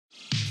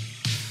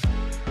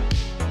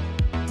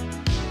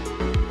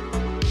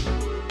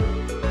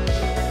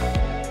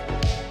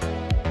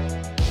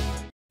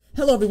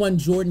Hello everyone,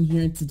 Jordan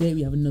here, and today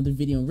we have another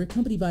video, and we're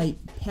accompanied by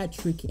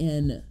Patrick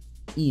and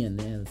Ian.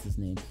 Yeah, that's his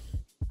name.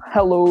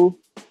 Hello.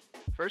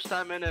 First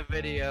time in a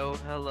video,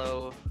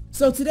 hello.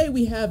 So today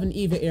we have an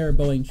EVA Air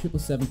Boeing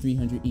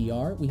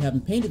 777-300ER. We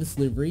haven't painted this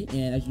livery,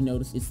 and as you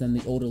notice, it's in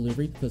the older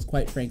livery because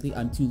quite frankly,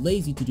 I'm too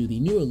lazy to do the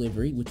newer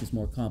livery, which is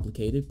more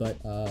complicated, but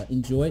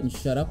enjoy it and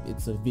shut up.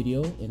 It's a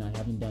video, and I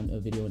haven't done a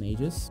video in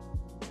ages.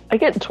 I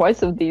get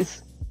twice of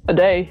these a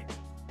day.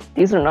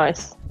 These are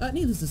nice.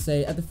 Needless to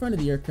say, at the front of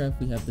the aircraft,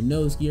 we have the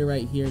nose gear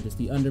right here, just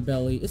the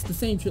underbelly. It's the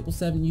same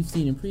 777 you've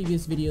seen in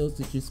previous videos,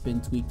 it's just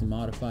been tweaked and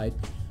modified.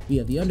 We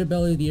have the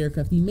underbelly of the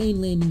aircraft, the main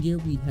landing gear.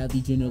 We have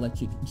the General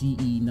Electric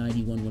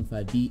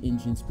GE9115B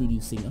engines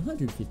producing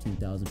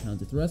 115,000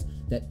 pounds of thrust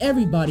that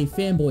everybody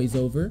fanboys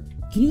over.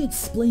 Can you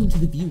explain to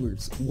the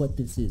viewers what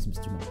this is,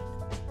 Mr. Mike?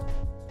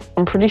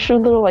 I'm pretty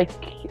sure they're like,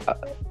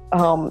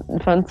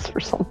 vents or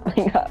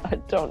something. I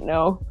don't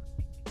know.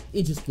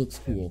 It just looks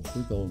cool.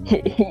 We're going with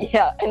it.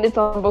 Yeah, and it's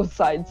on both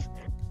sides.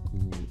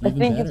 Ooh, I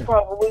think better. It's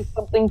probably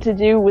something to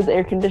do with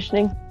air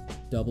conditioning.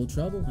 Double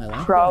trouble. I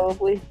like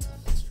Probably.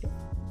 that.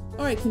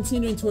 Alright,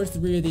 continuing towards the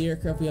rear of the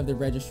aircraft, we have the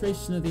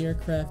registration of the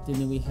aircraft, and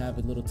then we have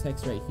a little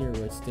text right here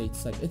where it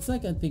states, it's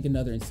like I think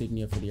another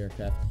insignia for the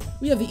aircraft.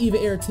 We have the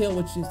EVA Air tail,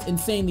 which is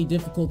insanely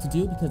difficult to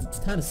do because it's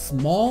kind of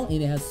small and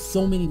it has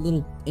so many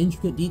little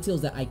intricate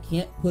details that I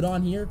can't put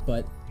on here,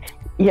 but...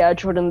 Yeah,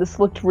 Jordan, this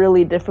looked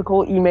really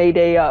difficult. You made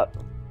a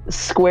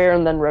square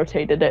and then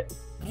rotated it.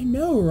 I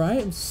know,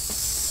 right? I'm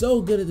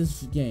so good at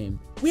this game.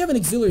 We have an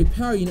auxiliary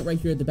power unit right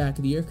here at the back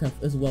of the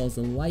aircraft, as well as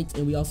a light,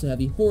 and we also have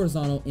the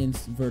horizontal and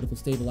vertical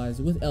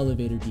stabilizer with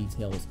elevator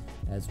details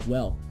as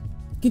well.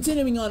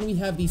 Continuing on, we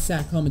have the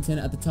SATCOM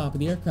antenna at the top of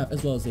the aircraft,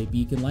 as well as a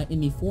beacon light in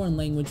the foreign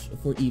language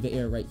for EVA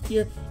Air right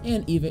here,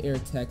 and EVA Air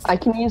text. I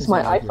can use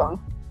my iPhone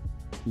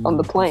on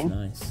the plane.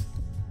 Nice.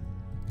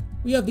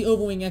 We have the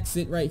overwing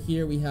exit right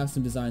here. We have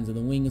some designs of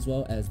the wing, as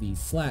well as the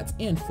slats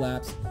and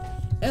flaps,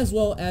 as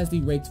well as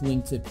the raked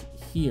wingtip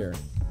here.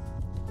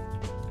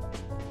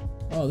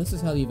 Oh, this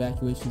is how the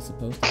evacuation is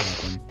supposed to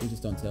happen. They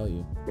just don't tell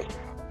you.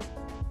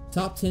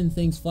 Top 10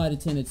 things flight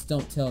attendants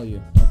don't tell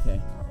you. Okay.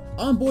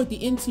 On board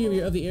the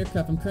interior of the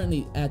aircraft, I'm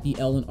currently at the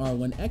L and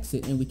R1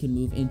 exit, and we can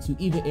move into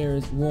EVA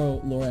Air's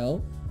Royal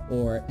Laurel,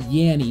 or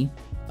Yanny,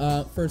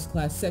 first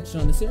class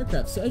section on this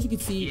aircraft. So as you can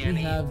see, Yanny,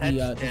 we have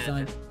the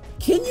design. dead.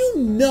 Can you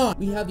not?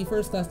 We have the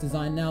first class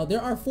design. Now,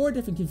 there are 4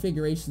 different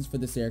configurations for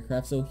this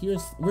aircraft. So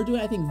we're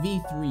doing, I think,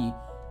 V3,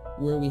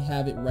 where we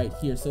have it right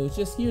here. So it's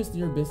just, here's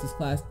your business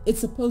class. It's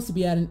supposed to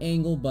be at an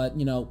angle, but,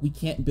 you know, we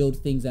can't build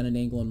things at an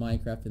angle in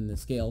Minecraft in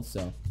this scale,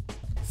 so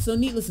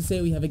needless to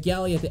say, we have a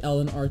galley at the L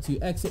and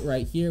R2 exit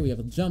right here. We have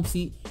a jump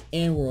seat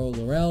and Royal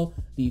Laurel.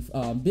 The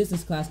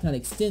business class kind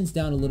of extends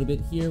down a little bit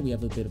here. We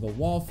have a bit of a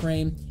wall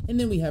frame, and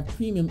then we have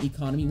premium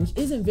economy, which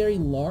isn't very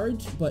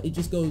large, but it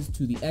just goes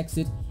to the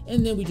exit,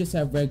 and then we just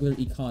have regular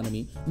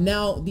economy.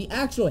 Now, the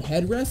actual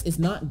headrest is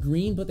not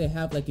green, but they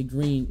have like a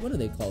green, what do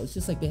they call it? It's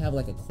just like they have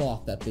like a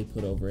cloth that they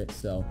put over it,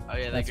 so Oh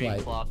yeah, that that's green why.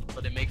 cloth,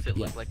 but it makes it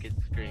look like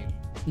it's green.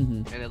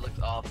 And it looks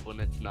off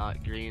when it's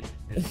not green.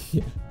 It's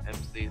Yeah.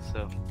 empty,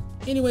 so...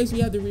 Anyways, we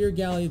have the rear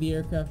galley of the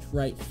aircraft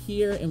right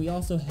here, and we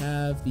also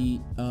have the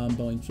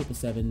Boeing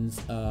 777's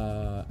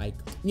icon.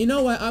 You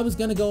know what? I was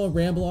going to go and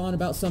ramble on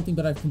about something,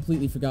 but I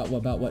completely forgot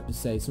about what to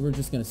say, so we're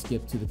just going to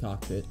skip to the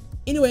cockpit.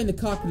 Anyway, in the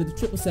cockpit of the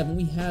 777,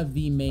 we have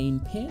the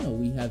main panel.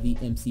 We have the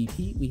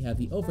MCP, we have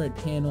the overhead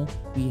panel,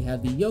 we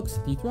have the yokes,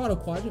 the throttle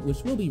quadrant,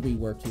 which will be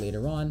reworked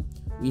later on.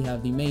 We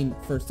have the main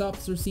first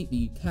officer seat,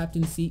 the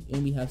captain seat,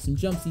 and we have some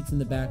jump seats in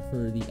the back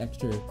for the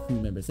extra crew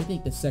members. I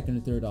think the second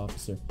and third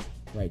officer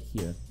right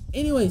here.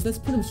 Anyways, that's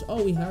pretty much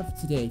all we have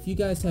for today. If you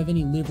guys have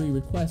any livery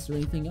requests or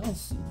anything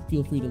else,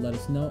 feel free to let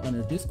us know on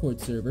our Discord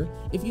server.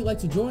 If you'd like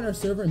to join our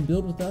server and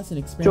build with us and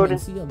experiment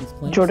and see all these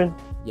planes. Jordan,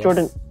 Yes.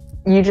 Jordan,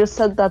 you just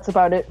said that's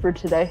about it for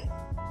today.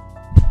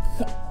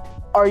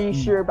 Are you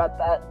sure about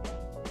that?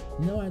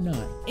 No, I'm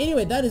not.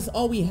 Anyway, that is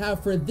all we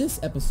have for this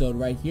episode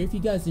right here. If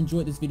you guys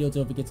enjoyed this video,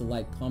 don't forget to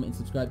like, comment, and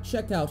subscribe.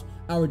 Check out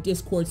our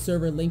Discord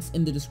server, links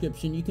in the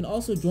description. You can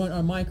also join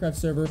our Minecraft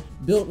server,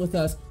 build with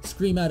us,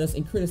 scream at us,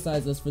 and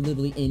criticize us for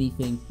literally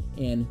anything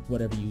and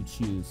whatever you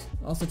choose.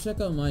 Also,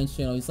 check out Mine's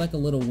channel. He's like a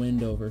little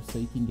windover, so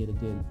you can get a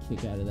good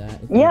kick out of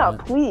that. Yeah,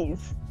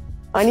 please.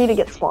 I need to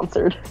get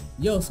sponsored.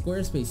 Yo,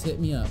 Squarespace,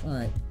 hit me up.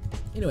 Alright.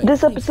 Anyway,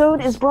 This thanks.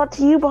 episode is brought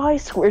to you by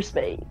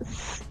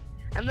Squarespace.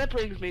 And that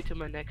brings me to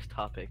my next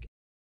topic.